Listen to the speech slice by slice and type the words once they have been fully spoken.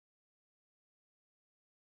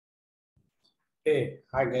Hey,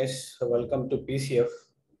 hi guys, welcome to PCF.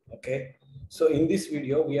 Okay, so in this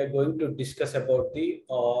video, we are going to discuss about the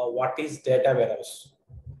what is data warehouse.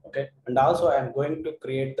 Okay, and also I am going to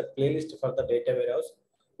create the playlist for the data warehouse.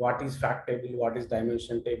 What is fact table, what is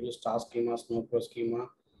dimension table, star schema, snowflake schema.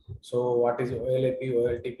 So what is OLAP,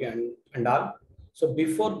 OLTP, and all. So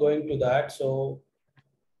before going to that, so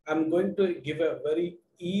I'm going to give a very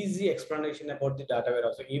easy explanation about the data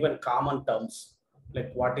warehouse, even common terms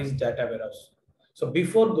like what is data warehouse. So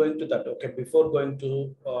before going to that, okay, before going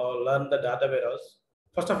to learn the data warehouse,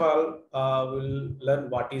 first of all, we'll learn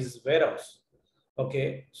what is warehouse.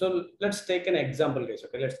 Okay, so let's take an example, guys.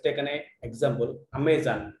 Okay, let's take an example.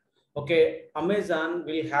 Amazon. Okay, Amazon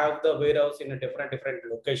will have the warehouse in a different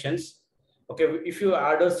locations. Okay, if you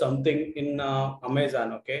order something in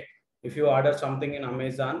Amazon, okay, if you order something in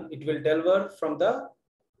Amazon, it will deliver from the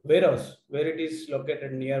warehouse where it is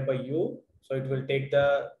located nearby you. So it will take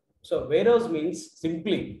the, so warehouse means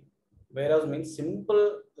simply, warehouse means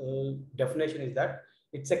simple definition is that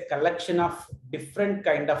it's a collection of different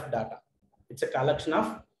kind of data. It's a collection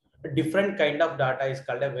of different kind of data is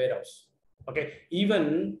called a warehouse. Okay,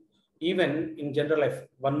 even in general life,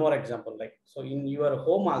 one more example, like so in your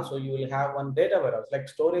home also you will have one data warehouse, like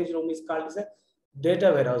storage room is called as a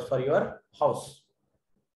data warehouse for your house.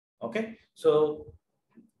 Okay, so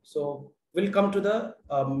we'll come to the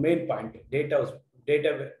main point. Data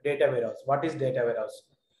warehouse. What is data warehouse?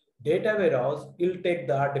 Data warehouse will take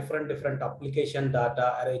the different application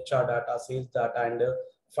data, HR data, sales data, and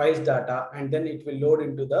files data, and then it will load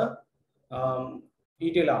into the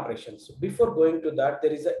ETL operations. Before going to that,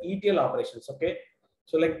 there is a ETL operations. Okay,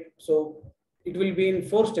 so it will be in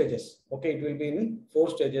 4 stages. Okay, it will be in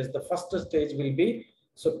 4 stages. The first stage will be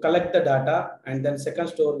so collect the data, and then second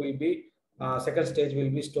stage will be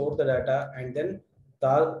store the data, and then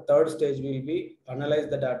the third stage will be analyze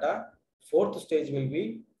the data. Fourth stage will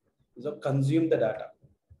be so consume the data.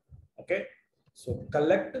 Okay, so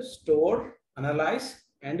collect, store, analyze,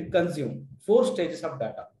 and consume. 4 stages of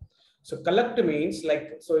data. So collect means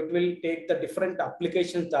like, so it will take the different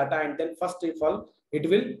applications data, and then first of all it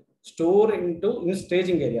will store into in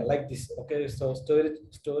staging area like this. Okay, so storing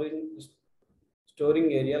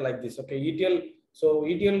area like this. Okay, ETL. So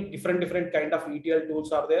ETL, different kind of ETL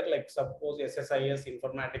tools are there. Like suppose SSIS,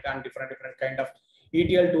 Informatica, and different kind of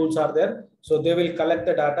ETL tools are there. So they will collect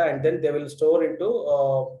the data and then they will store into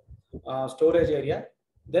storage area.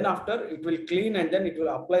 Then after it will clean and then it will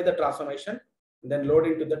apply the transformation, then load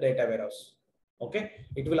into the data warehouse. Okay,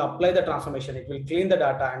 it will apply the transformation, it will clean the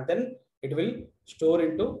data, and then it will store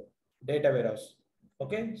into data warehouse.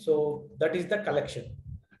 Okay, so that is the collection.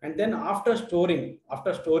 And then after storing,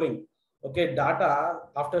 okay, data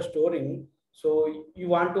after storing, so you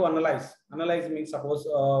want to analyze means suppose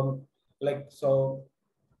like so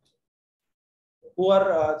who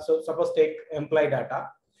are so suppose take employee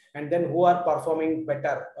data, and then who are performing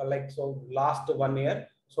better, like so last 1 year,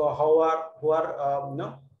 so how are who are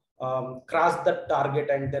cross the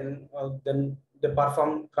target, and then they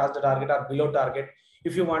perform cross the target or below target.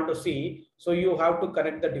 If you want to see, so you have to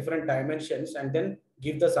connect the different dimensions and then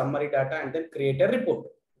give the summary data and then create a report.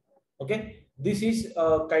 Okay, this is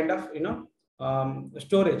kind of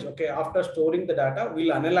storage. Okay, after storing the data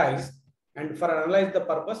we'll analyze, and for analyze the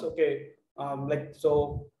purpose, okay, like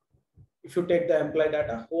so if you take the employee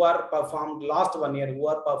data, who are performed last 1 year, who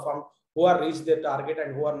are performed, who are reached their target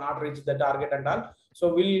and who are not reached the target and all,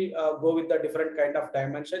 so we'll go with the different kind of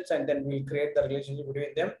dimensions and then we create the relationship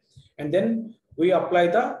between them, and then we apply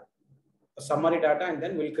the summary data and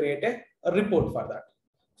then we'll create a report for that.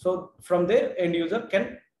 So from there end user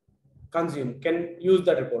can consume, can use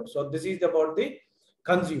the report. So this is about the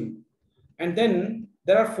consume. And then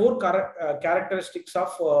there are 4 characteristics of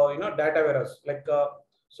data warehouse. Like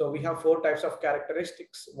so we have 4 types of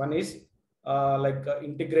characteristics. One is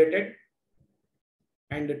integrated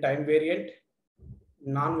and time variant,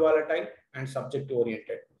 non-volatile, and subject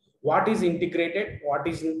oriented. What is integrated, what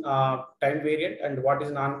is time variant, and what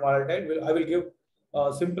is non-volatile? I will give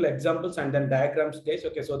simple examples and then diagrams, guys.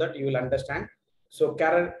 Okay, so that you will understand. So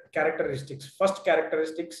characteristics. First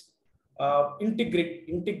characteristics,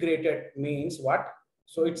 integrated means what?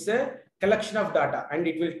 So it's a collection of data, and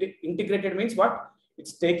it will integrated means what?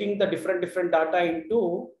 It's taking the different data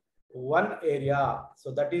into one area.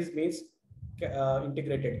 So that is means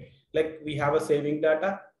integrated. Like we have a saving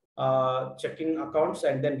data, checking accounts,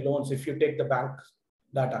 and then loans. If you take the bank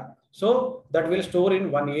data, so that will store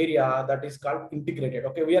in one area, that is called integrated.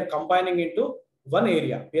 Okay, we are combining into one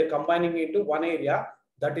area.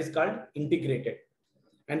 That is called integrated.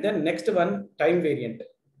 And then next one, time variant.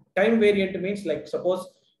 Time variant means like suppose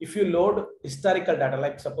if you load historical data,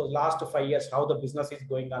 like suppose last 5 years, how the business is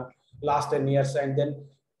going on, last 10 years, and then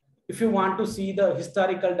if you want to see the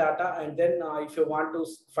historical data, and then if you want to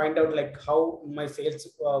find out like how my sales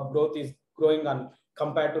growth is growing on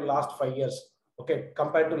compared to last 5 years, okay,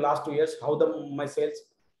 compared to last 2 years, how the my sales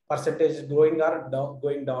percentage is growing or down,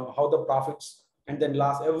 going down, how the profits, and then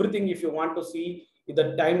last everything. If you want to see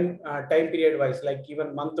the time period wise, like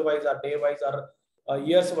even month wise or day wise or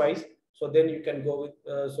years wise, so then you can go with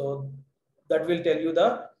so that will tell you the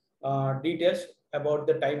details about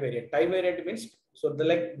the time variant. Time variant means, so the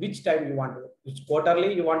like which time you want to, which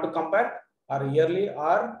quarterly you want to compare, or yearly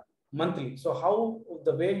or monthly. So how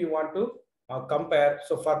the way you want to compare.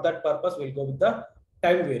 So for that purpose, we'll go with the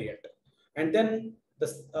time variant. And then the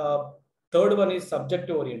third one is subject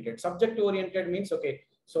oriented. Subject oriented means, okay,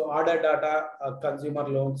 so order data, consumer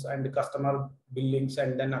loans and customer billings,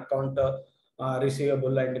 and then account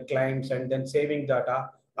receivable and clients, and then saving data,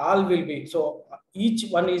 all will be, so each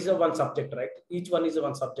one is a one subject, right? Each one is a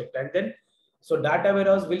one subject. And then so data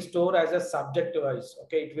warehouse will store as a subject wise,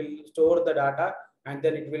 okay, it will store the data, and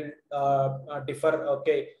then it will differ,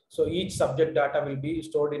 okay, so each subject data will be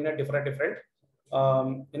stored in a different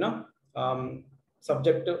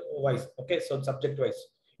subject wise, okay, so subject wise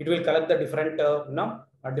it will collect the different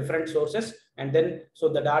different sources, and then so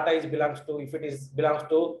the data is belongs to, if it is belongs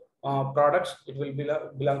to products, it will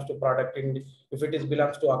belongs to product, and if it is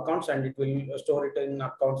belongs to accounts, and it will store it in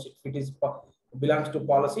accounts, if it is belongs to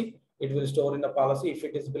policy, it will store in the policy, if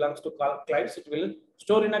it is belongs to clients, it will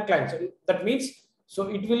store in a client. So that means, so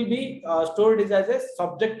it will be stored as a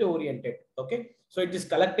subject oriented, okay, so it is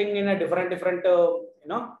collecting in a different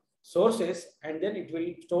sources, and then it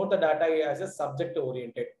will store the data as a subject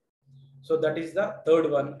oriented. So that is the third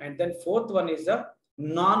one. And then fourth one is the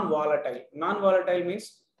non-volatile. Non-volatile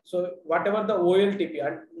means, so whatever the OLTP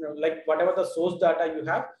and like whatever the source data you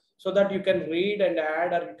have, so that you can read and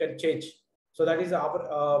add or you can change. So that is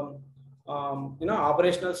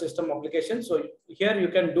operational system application. So here you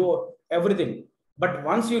can do everything, but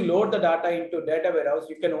once you load the data into data warehouse,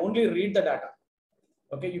 you can only read the data.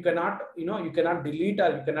 Okay, you cannot you cannot delete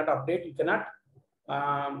or you cannot update, you cannot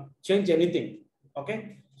change anything.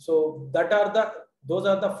 Okay, so those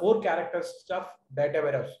are the 4 characteristics of data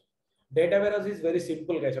warehouse. Data warehouse is very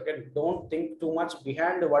simple, guys. Okay, don't think too much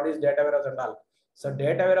behind what is data warehouse and all. So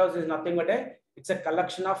data warehouse is nothing but it's a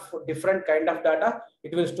collection of different kind of data.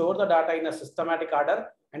 It will store the data in a systematic order,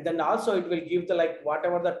 and then also it will give the like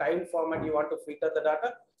whatever the time format you want to filter the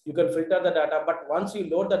data, you can filter the data. But once you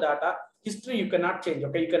load the data, history you cannot change.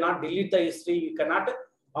 Okay, you cannot delete the history, you cannot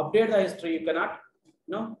update the history, you cannot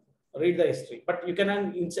read the history, but you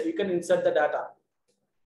can insert the data.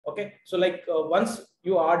 Okay, so like once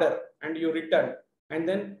you order and you return, and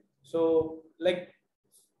then so like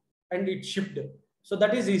and it shipped, so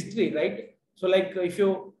that is history, right? So like if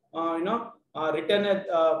you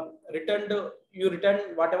you return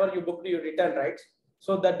whatever you booked, you return, right?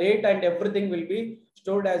 So the date and everything will be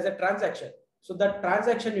stored as a transaction. So that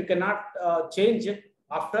transaction you cannot change it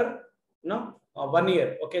after 1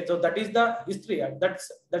 year. Okay, so that is the history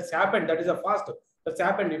that's happened, that is a fast that's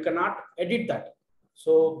happened, you cannot edit that.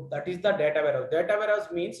 So that is the data warehouse. Data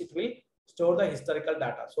warehouse means it will store the historical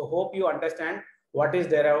data. So hope you understand what is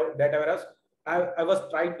data warehouse. I was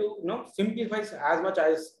trying to simplify as much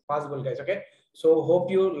as possible, guys. Okay, so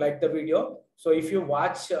hope you like the video. So if you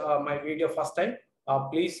watch my video first time,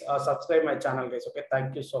 please subscribe my channel, guys. Okay,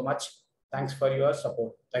 thank you so much. Thanks for your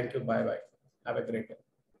support. Thank you. Bye bye. Have a great day.